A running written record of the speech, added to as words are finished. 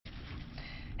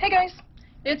Hey guys,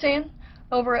 it's Ann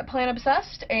over at Plant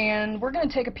Obsessed, and we're going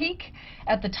to take a peek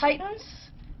at the Titans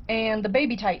and the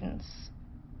baby Titans.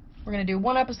 We're going to do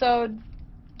one episode,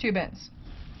 2 bins.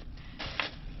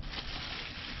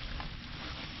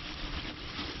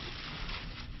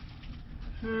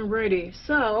 Alrighty,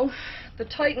 so the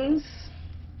Titans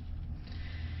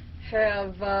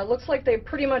have, looks like they've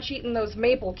pretty much eaten those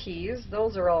maple keys.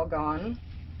 Those are all gone.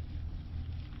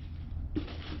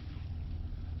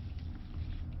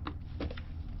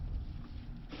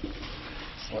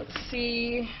 So let's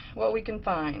see what we can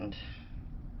find.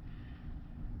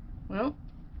 Well,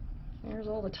 here's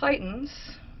all the Titans.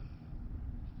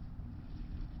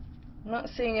 I'm not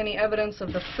seeing any evidence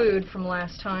of the food from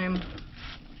last time.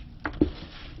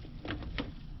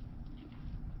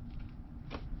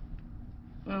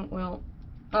 Oh, well,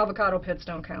 avocado pits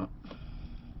don't count.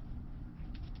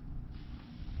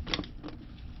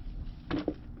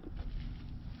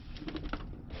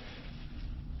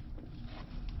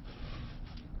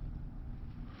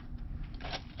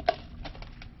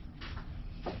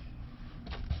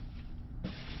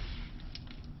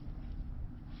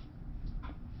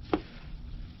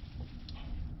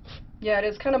 Yeah, it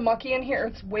is kind of mucky in here.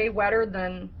 It's way wetter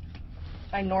than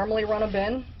I normally run a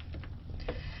bin.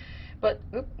 But,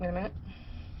 oop, wait a minute.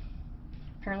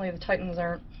 Apparently the Titans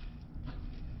aren't.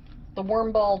 The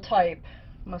worm ball type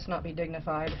must not be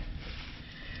dignified.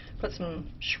 Put some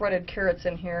shredded carrots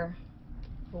in here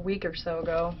a week or so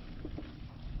ago.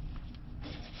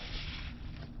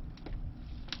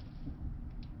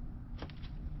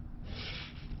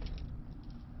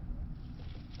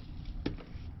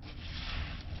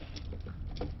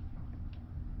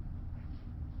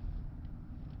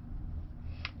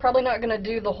 Probably not going to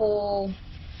do the whole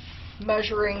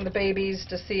measuring the babies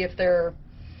to see if they're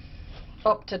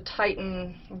up to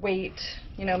Titan weight,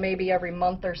 you know, maybe every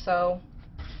month or so.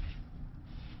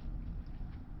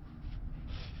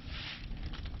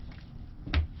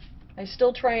 I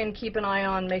still try and keep an eye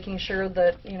on making sure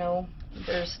that, you know,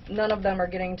 none of them are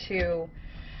getting to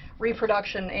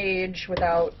reproduction age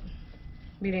without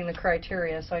meeting the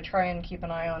criteria, so I try and keep an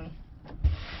eye on,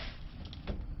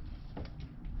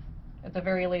 at the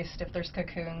very least, if there's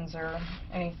cocoons or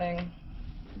anything.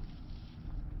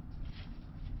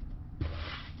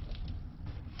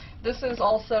 This is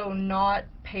also not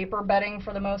paper bedding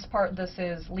for the most part. This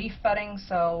is leaf bedding,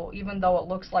 so even though it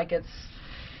looks like it's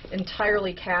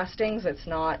entirely castings, it's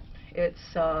not. It's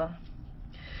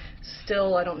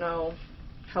still, I don't know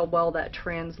how well that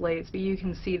translates, but you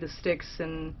can see the sticks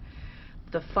and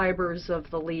the fibers of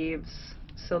the leaves.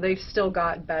 So they've still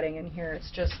got bedding in here.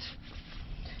 It's just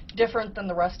different than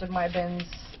the rest of my bins.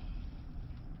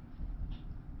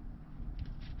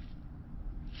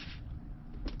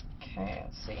 Okay,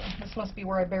 let's see. This must be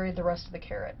where I buried the rest of the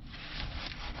carrot.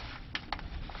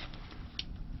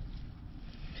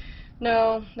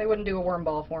 No, they wouldn't do a worm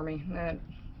ball for me.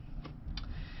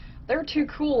 They're too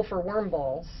cool for worm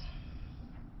balls.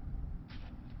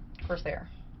 Of course they are.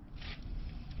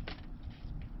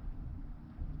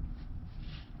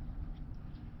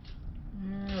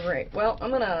 Alright, well, I'm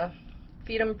going to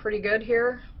feed them pretty good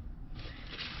here.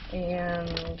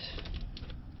 And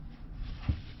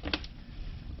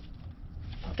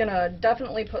I'm going to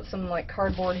definitely put some like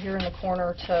cardboard here in the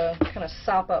corner to kind of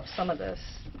sop up some of this.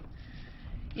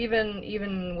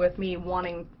 Even with me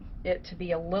wanting it to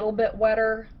be a little bit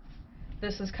wetter,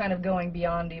 this is kind of going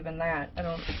beyond even that.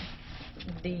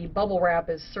 The bubble wrap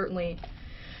is certainly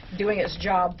doing its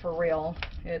job for real.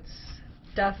 It's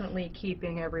definitely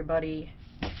keeping everybody,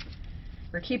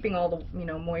 or keeping all the, you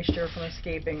know, moisture from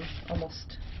escaping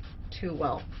almost too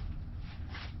well.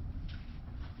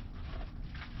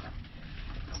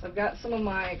 So I've got some of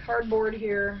my cardboard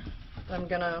here that I'm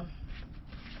gonna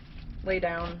lay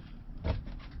down.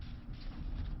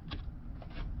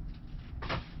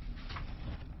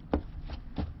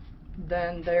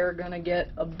 Then they're gonna get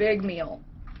a big meal.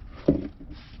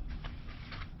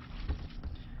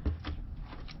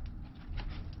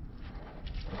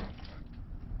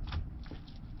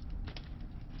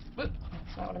 Whoop,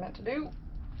 that's not what I meant to do.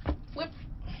 Flip.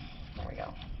 There we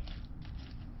go.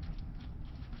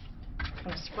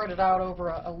 Kind of spread it out over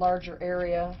a larger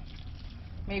area.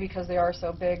 Maybe because they are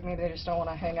so big, maybe they just don't want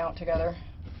to hang out together.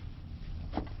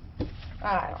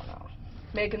 I don't know.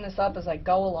 Making this up as I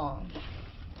go along.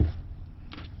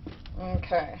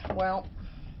 Okay, well,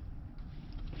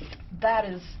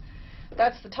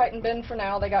 that's the Titan bin for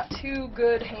now. They got 2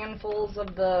 good handfuls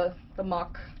of the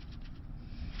muck.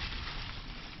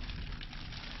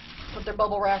 Put their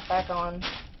bubble wrap back on.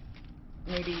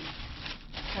 Maybe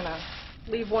kind of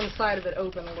leave one side of it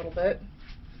open a little bit.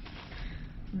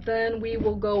 then we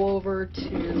will go over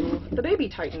to the baby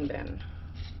Titan bin.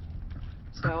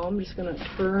 So I'm just going to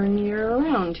turn you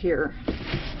around here.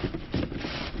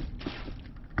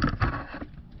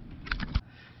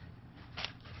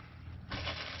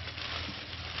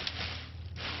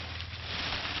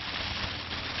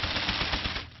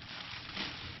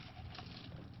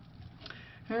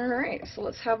 Alright, so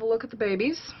let's have a look at the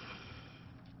babies.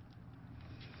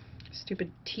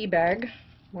 Stupid tea bag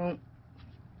won't.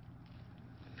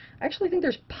 I actually think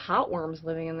there's potworms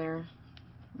living in there.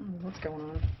 What's going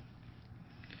on?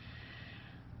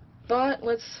 But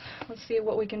let's see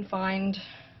what we can find.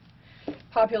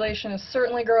 Population is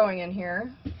certainly growing in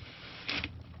here.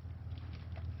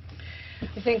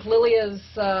 I think Lilia's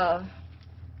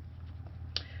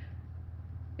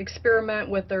experiment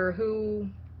with her who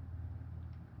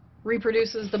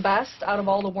reproduces the best out of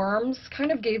all the worms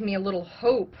kind of gave me a little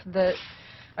hope that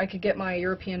I could get my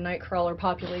European nightcrawler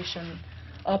population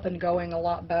up and going a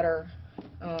lot better.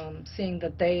 Seeing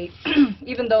that they,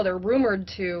 even though they're rumored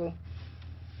to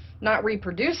not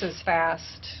reproduce as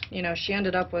fast, you know, she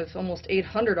ended up with almost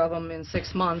 800 of them in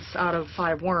 6 months out of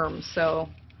 5 worms. So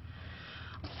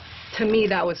to me,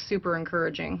 that was super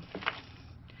encouraging.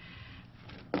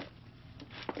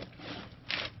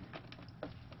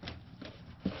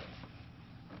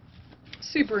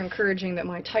 Super encouraging that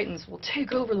my Titans will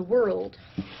take over the world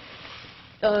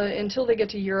until they get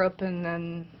to Europe, and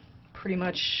then pretty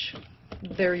much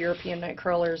their European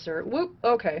nightcrawlers are, whoop,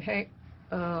 okay, hey,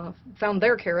 found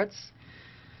their carrots.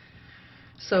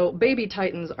 So baby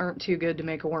Titans aren't too good to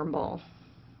make a worm ball.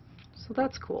 So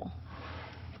that's cool.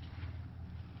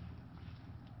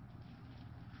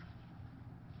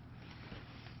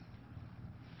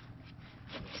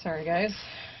 Sorry guys.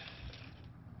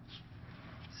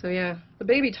 So yeah, the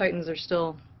baby Titans are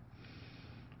still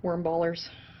worm ballers.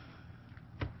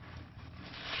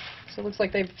 So it looks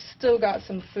like they've still got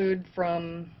some food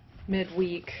from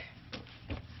midweek.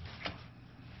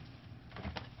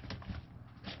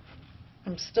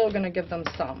 I'm still going to give them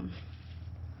some.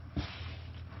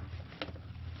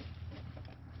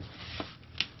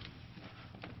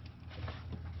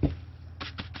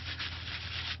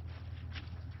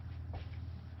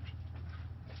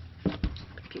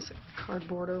 Piece of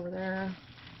cardboard over there.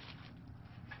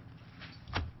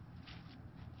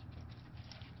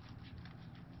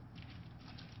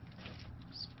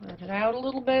 Spread it out a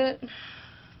little bit.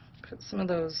 Put some of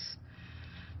those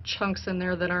chunks in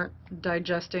there that aren't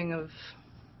digesting of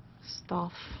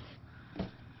stuff.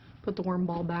 Put the worm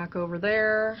ball back over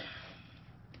there.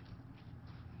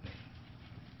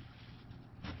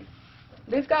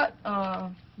 They've got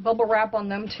bubble wrap on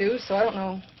them too, so I don't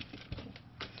know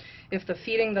if the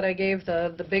feeding that I gave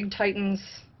the big Titans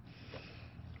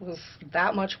was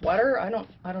that much wetter. I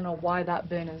don't know why that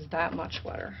bin is that much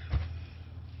wetter.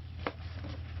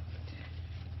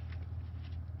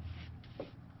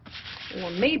 Or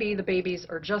maybe the babies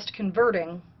are just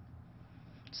converting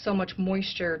so much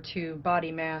moisture to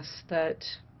body mass that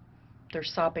they're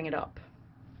sopping it up.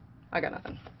 I got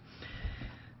nothing.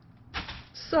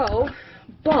 So,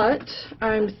 but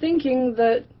I'm thinking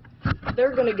that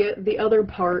they're going to get the other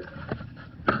part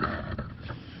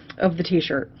of the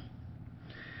t-shirt.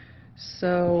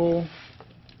 So,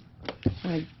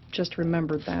 I just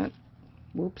remembered that.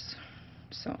 Whoops.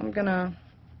 So I'm going to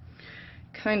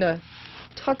kind of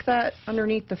tuck that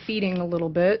underneath the feeding a little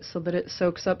bit so that it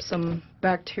soaks up some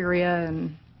bacteria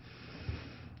and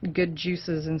good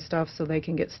juices and stuff so they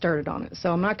can get started on it.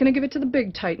 So I'm not going to give it to the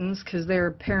big Titans because they're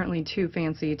apparently too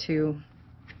fancy to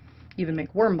even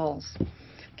make worm balls.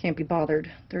 Can't be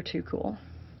bothered. They're too cool.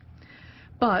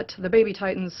 But the baby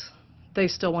Titans, they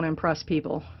still want to impress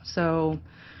people. So I'm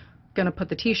going to put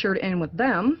the t-shirt in with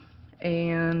them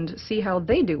and see how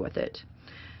they do with it.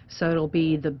 So it'll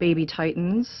be the baby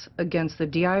Titans against the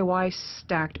DIY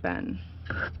stacked bin.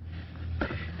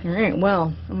 Alright,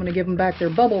 well, I'm going to give them back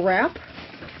their bubble wrap.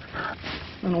 I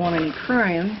don't want any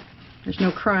crying. There's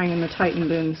no crying in the Titan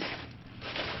bins.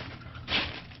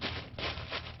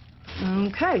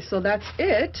 Okay, so that's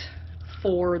it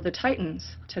for the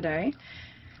Titans today.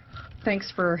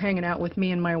 Thanks for hanging out with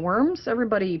me and my worms.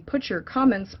 Everybody put your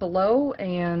comments below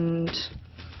and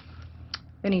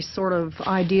any sort of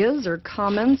ideas or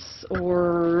comments,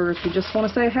 or if you just want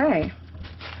to say hey,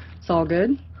 it's all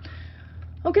good.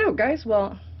 Okay, guys,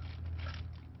 well,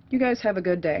 you guys have a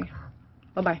good day.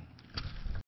 Bye-bye.